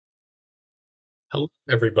Hello,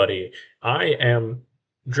 everybody. I am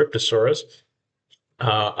Dryptosaurus.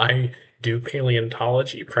 I do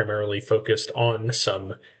paleontology, primarily focused on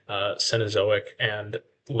some Cenozoic and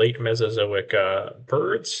late Mesozoic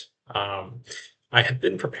birds. I had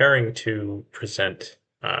been preparing to present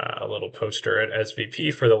a little poster at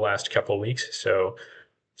SVP for the last couple weeks, so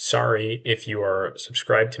sorry if you are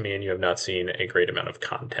subscribed to me and you have not seen a great amount of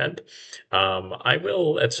content. I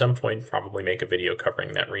will at some point probably make a video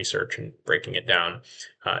covering that research and breaking it down.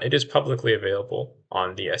 It is publicly available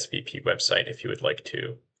on the SVP website if you would like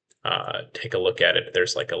to take a look at it.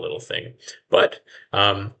 There's like a little thing. But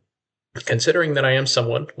considering that I am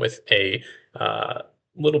someone with a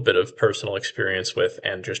little bit of personal experience with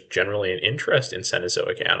and just generally an interest in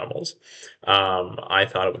Cenozoic animals, I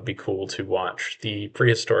thought it would be cool to watch the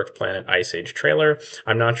Prehistoric Planet Ice Age trailer.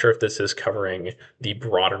 I'm not sure if this is covering the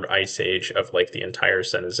broader Ice Age of like the entire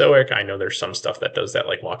Cenozoic. I know there's some stuff that does that,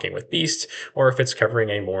 like Walking with Beasts, or if it's covering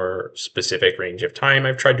a more specific range of time.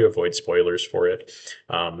 I've tried to avoid spoilers for it,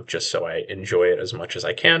 just so I enjoy it as much as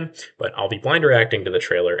I can. But I'll be blind reacting to the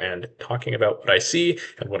trailer and talking about what I see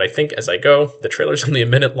and what I think as I go. The trailer's only a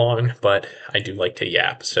minute long, but I do like to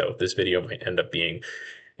yap, so this video might end up being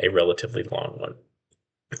a relatively long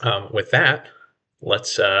one. With that,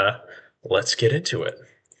 let's get into it.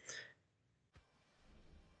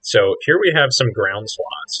 So here we have some ground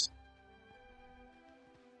sloths.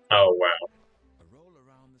 Oh wow, A roll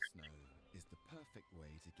around the snow is the perfect way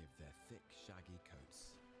to give their thick, shaggy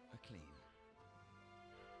coats a clean.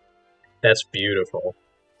 that's beautiful.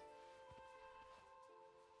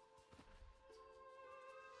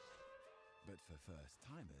 But for first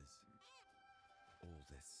timers, all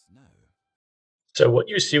this snow. So what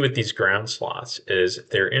you see with these ground sloths is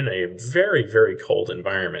they're in a very, very cold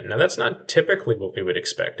environment. Now that's not typically what we would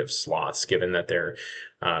expect of sloths, given that they're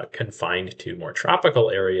confined to more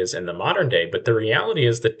tropical areas in the modern day. But the reality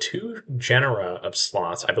is the two genera of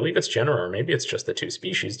sloths, I believe it's genera, or maybe it's just the two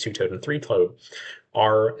species, two-toed and three-toed,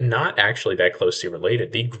 are not actually that closely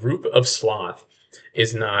related. The group of sloth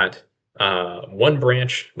is not one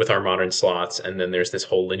branch with our modern sloths, and then there's this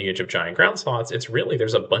whole lineage of giant ground sloths. It's really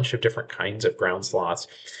there's a bunch of different kinds of ground sloths,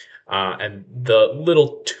 and the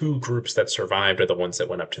little two groups that survived are the ones that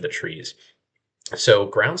went up to the trees. So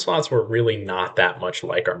ground sloths were really not that much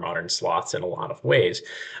like our modern sloths in a lot of ways.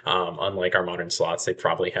 Unlike our modern sloths, they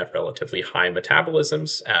probably had relatively high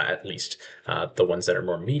metabolisms, at least the ones that are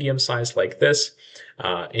more medium sized like this.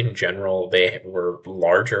 In general, they were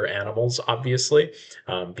larger animals, obviously.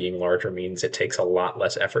 Being larger means it takes a lot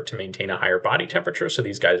less effort to maintain a higher body temperature. So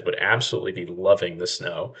these guys would absolutely be loving the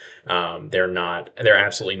snow. They're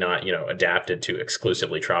absolutely not, adapted to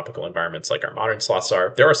exclusively tropical environments like our modern sloths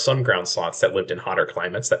are. There are some ground sloths that lived in hotter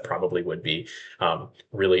climates that probably would be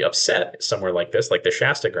really upset somewhere like this, like the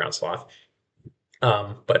Shasta ground sloth.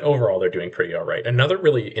 But overall, they're doing pretty all right. Another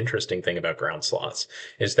really interesting thing about ground sloths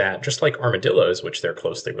is that just like armadillos, which they're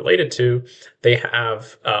closely related to, they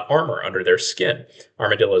have armor under their skin.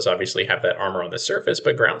 Armadillos obviously have that armor on the surface,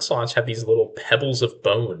 but ground sloths have these little pebbles of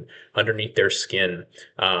bone underneath their skin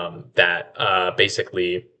that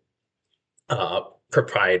basically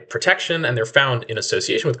provide protection, and they're found in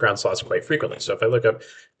association with ground sloths quite frequently. So if I look up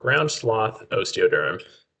ground sloth osteoderm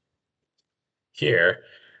here,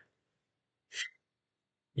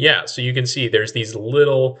 yeah, so you can see there's these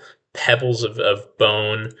little pebbles of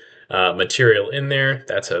bone material in there.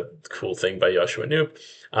 That's a cool thing by Joshua Knoop.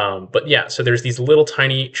 But yeah, so there's these little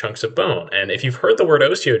tiny chunks of bone. And if you've heard the word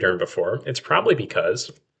osteoderm before, it's probably because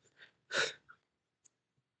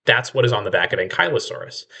that's what is on the back of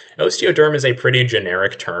Ankylosaurus. Osteoderm is a pretty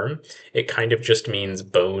generic term. It kind of just means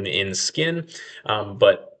bone in skin,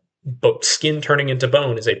 but skin turning into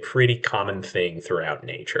bone is a pretty common thing throughout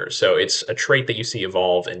nature. So it's a trait that you see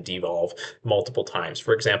evolve and devolve multiple times.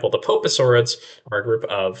 For example, the Poposaurids are a group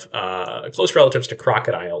of close relatives to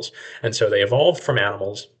crocodiles, and so they evolved from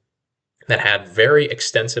animals that had very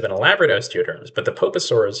extensive and elaborate osteoderms, but the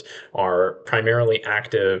poposaurs are primarily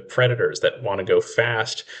active predators that want to go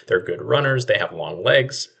fast. They're good runners. They have long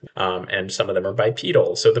legs, and some of them are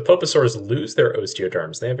bipedal. So the poposaurs lose their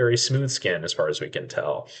osteoderms. They have very smooth skin, as far as we can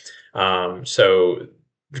tell. So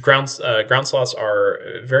ground sloths are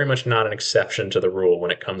very much not an exception to the rule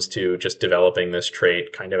when it comes to just developing this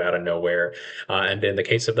trait kind of out of nowhere. And in the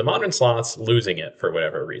case of the modern sloths, losing it for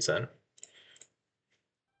whatever reason.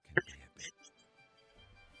 Can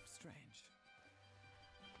be a bit strange.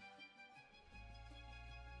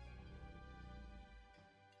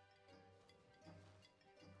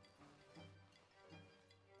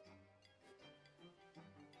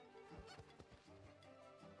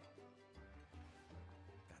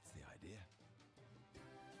 That's the idea.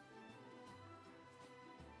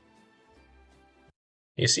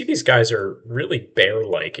 You see, these guys are really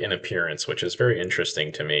bear-like in appearance, which is very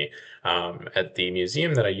interesting to me. At the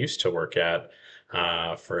museum that I used to work at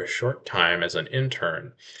for a short time as an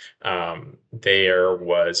intern, there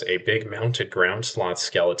was a big mounted ground sloth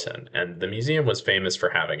skeleton, and the museum was famous for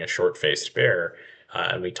having a short-faced bear.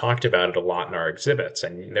 And we talked about it a lot in our exhibits,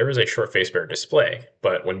 and there was a short-faced bear display.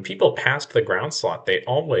 But when people passed the ground sloth, they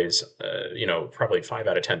always, probably 5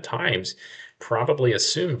 out of 10 times, probably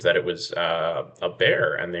assumed that it was a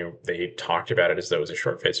bear, and they talked about it as though it was a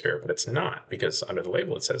short-faced bear, but it's not because under the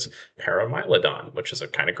label it says Paramylodon, which is a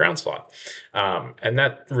kind of ground sloth, and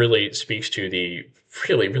that really speaks to the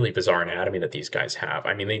really really bizarre anatomy that these guys have.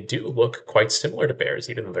 I mean, they do look quite similar to bears,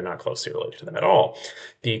 even though they're not closely related to them at all.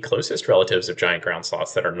 The closest relatives of giant ground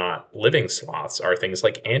sloths that are not living sloths are things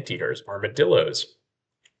like anteaters, armadillos.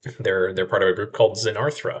 They're part of a group called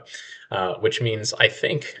Xenarthra, which means I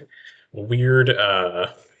think weird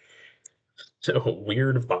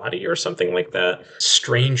weird body or something like that.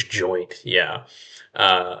 Strange joint, yeah.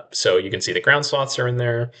 So you can see the ground sloths are in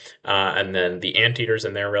there, and then the anteaters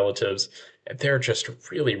and their relatives. They're just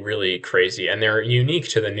really, really crazy, and they're unique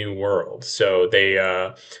to the New World. So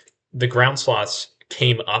the ground sloths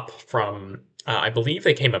came up from, I believe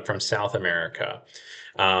they came up from South America.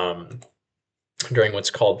 Um, During what's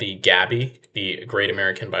called the GABI, the Great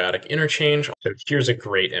American Biotic Interchange. So here's a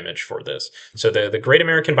great image for this. So the Great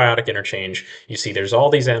American Biotic Interchange, you see there's all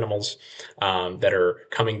these animals that are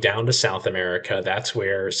coming down to South America. That's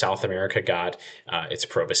where South America got its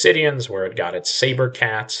proboscideans, where it got its saber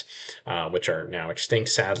cats, which are now extinct,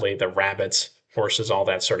 sadly, the rabbits, horses, all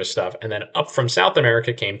that sort of stuff. And then up from South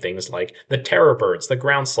America came things like the terror birds, the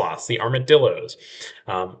ground sloths, the armadillos.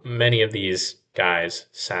 Many of these guys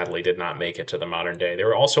sadly did not make it to the modern day. There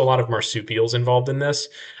were also a lot of marsupials involved in this.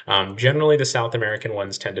 Generally, the South American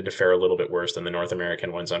ones tended to fare a little bit worse than the North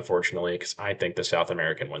American ones, unfortunately, because I think the South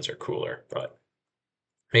American ones are cooler, but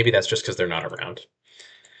maybe that's just because they're not around.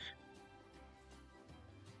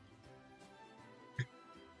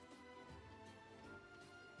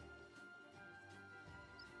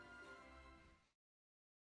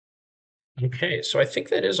 Okay, so I think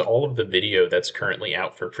that is all of the video that's currently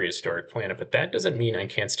out for Prehistoric Planet, but that doesn't mean I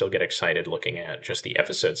can't still get excited looking at just the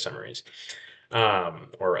episode summaries,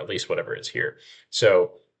 or at least whatever is here.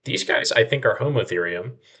 So these guys, I think, are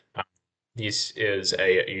Homotherium. Uh, This is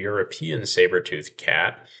a European saber-toothed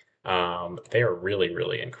cat. They are really,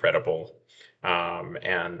 really incredible.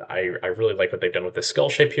 And I really like what they've done with the skull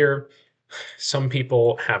shape here. Some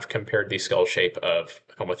people have compared the skull shape of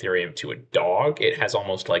Homotherium to a dog. It has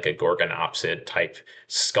almost like a Gorgonopsid type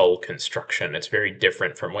skull construction. It's very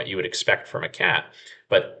different from what you would expect from a cat.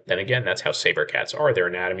 But then again, that's how saber cats are. Their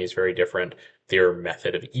anatomy is very different. Their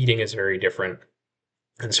method of eating is very different.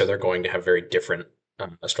 And so they're going to have very different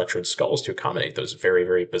structured skulls to accommodate those very,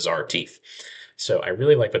 very bizarre teeth. So I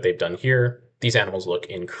really like what they've done here. These animals look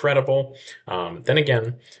incredible. Then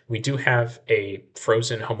again, we do have a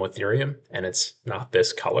frozen Homotherium, and it's not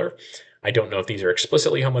this color. I don't know if these are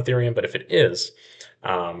explicitly Homotherium, but if it is,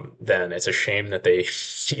 then it's a shame that they,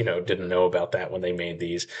 didn't know about that when they made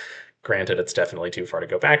these. Granted, it's definitely too far to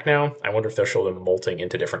go back now. I wonder if they'll show them molting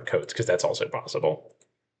into different coats, because that's also possible.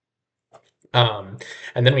 Um,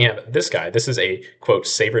 and then we have this guy. This is a quote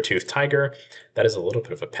saber-toothed tiger. That is a little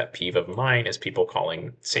bit of a pet peeve of mine, is people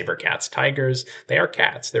calling saber cats tigers. They are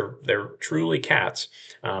cats. They're truly cats.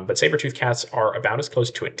 But saber-toothed cats are about as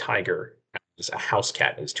close to a tiger as a house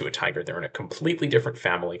cat is to a tiger. They're in a completely different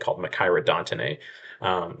family called Machairodontinae.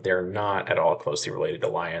 They're not at all closely related to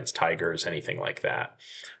lions, tigers, anything like that.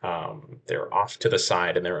 They're off to the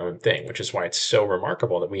side in their own thing, which is why it's so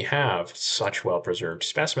remarkable that we have such well preserved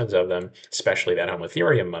specimens of them, especially that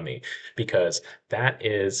Homotherium mummy, because that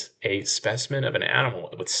is a specimen of an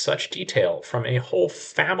animal with such detail from a whole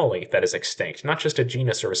family that is extinct, not just a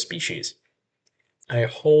genus or a species, a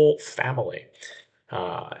whole family.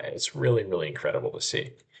 It's really, really incredible to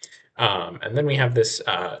see. And then we have this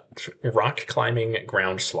rock climbing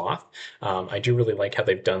ground sloth. I do really like how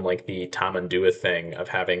they've done like the Tamandua thing of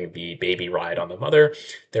having the baby ride on the mother.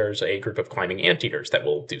 There's a group of climbing anteaters that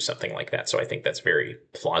will do something like that. So I think that's very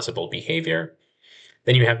plausible behavior.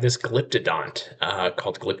 Then you have this glyptodont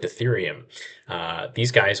called Glyptotherium.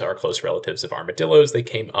 These guys are close relatives of armadillos. They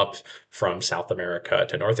came up from South America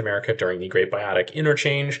to North America during the Great Biotic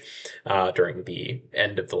Interchange, during the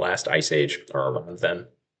end of the last ice age, or around then.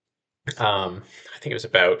 I think it was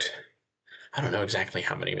about I don't know exactly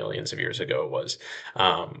how many millions of years ago it was,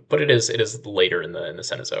 but it is later in the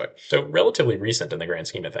Cenozoic, so relatively recent in the grand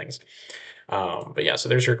scheme of things. But yeah, so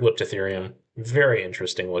there's your Glyptotherium. Very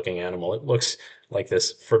interesting looking animal. It looks like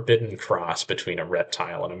this forbidden cross between a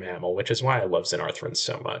reptile and a mammal, which is why I love Xenarthrans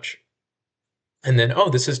so much. And then, oh,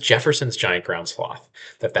 this is Jefferson's giant ground sloth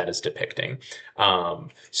that is depicting.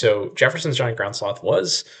 So Jefferson's giant ground sloth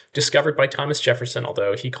was discovered by Thomas Jefferson,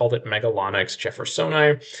 although he called it Megalonyx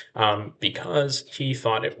jeffersoni because he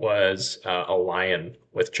thought it was a lion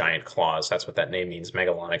with giant claws. That's what that name means.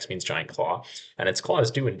 Megalonyx means giant claw, and its claws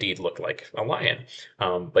do indeed look like a lion.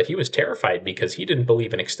 But he was terrified because he didn't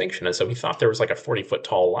believe in extinction, and so he thought there was like a 40-foot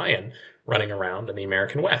tall lion running around in the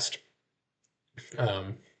American West.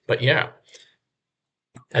 But yeah,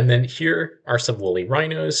 and then here are some woolly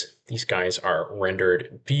rhinos. These guys are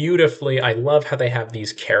rendered beautifully. I love how they have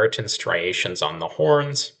these keratin striations on the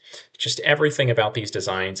horns. Just everything about these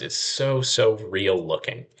designs is so, so real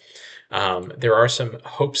looking. There are some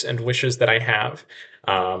hopes and wishes that I have.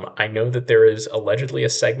 I know that there is allegedly a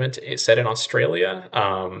segment set in Australia.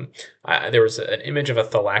 There was an image of a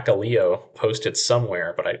thalaccoleo posted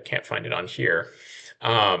somewhere, but I can't find it on here.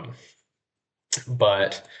 Um,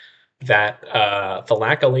 but that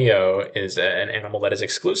Thalaccoleo is an animal that is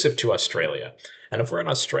exclusive to Australia. And if we're in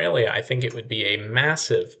Australia, I think it would be a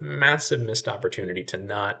massive, massive missed opportunity to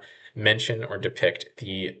not mention or depict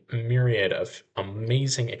the myriad of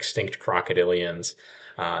amazing extinct crocodilians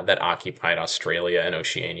that occupied Australia and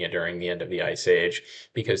Oceania during the end of the Ice Age,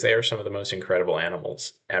 because they are some of the most incredible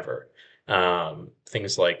animals ever.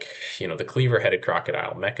 Things like, the cleaver-headed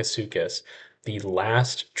crocodile, Mechosuchus, the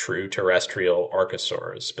last true terrestrial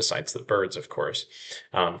archosaurs, besides the birds, of course,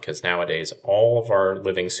 because nowadays all of our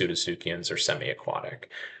living pseudotsuchians are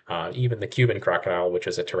semi-aquatic. Even the Cuban crocodile, which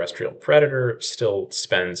is a terrestrial predator, still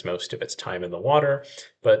spends most of its time in the water.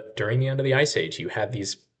 But during the end of the Ice Age, you had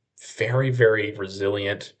these very, very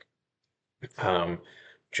resilient, um,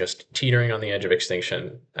 just teetering on the edge of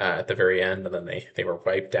extinction at the very end, and then they were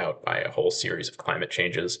wiped out by a whole series of climate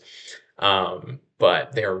changes.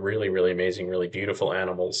 But they are really, really amazing, really beautiful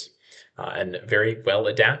animals, and very well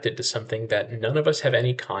adapted to something that none of us have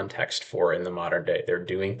any context for in the modern day. They're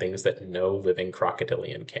doing things that no living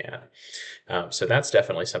crocodilian can. So that's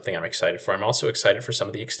definitely something I'm excited for. I'm also excited for some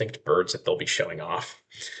of the extinct birds that they'll be showing off.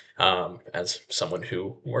 As someone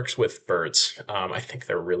who works with birds, I think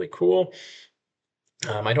they're really cool.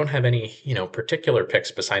 I don't have any, particular picks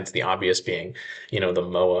besides the obvious being, the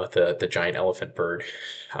moa, the giant elephant bird,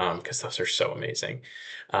 because those are so amazing.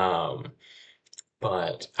 Um,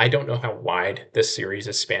 but I don't know how wide this series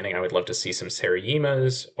is spanning. I would love to see some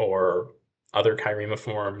Seriemas or other Chirema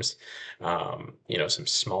forms. Some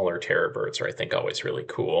smaller terror birds are, I think, always really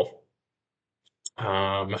cool.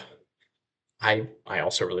 Um, I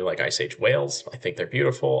also really like Ice Age whales. I think they're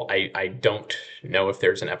beautiful. I don't know if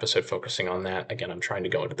there's an episode focusing on that. Again, I'm trying to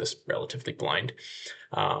go into this relatively blind.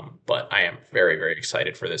 But I am very, very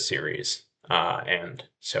excited for this series. And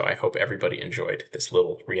so I hope everybody enjoyed this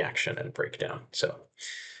little reaction and breakdown. So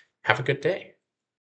have a good day.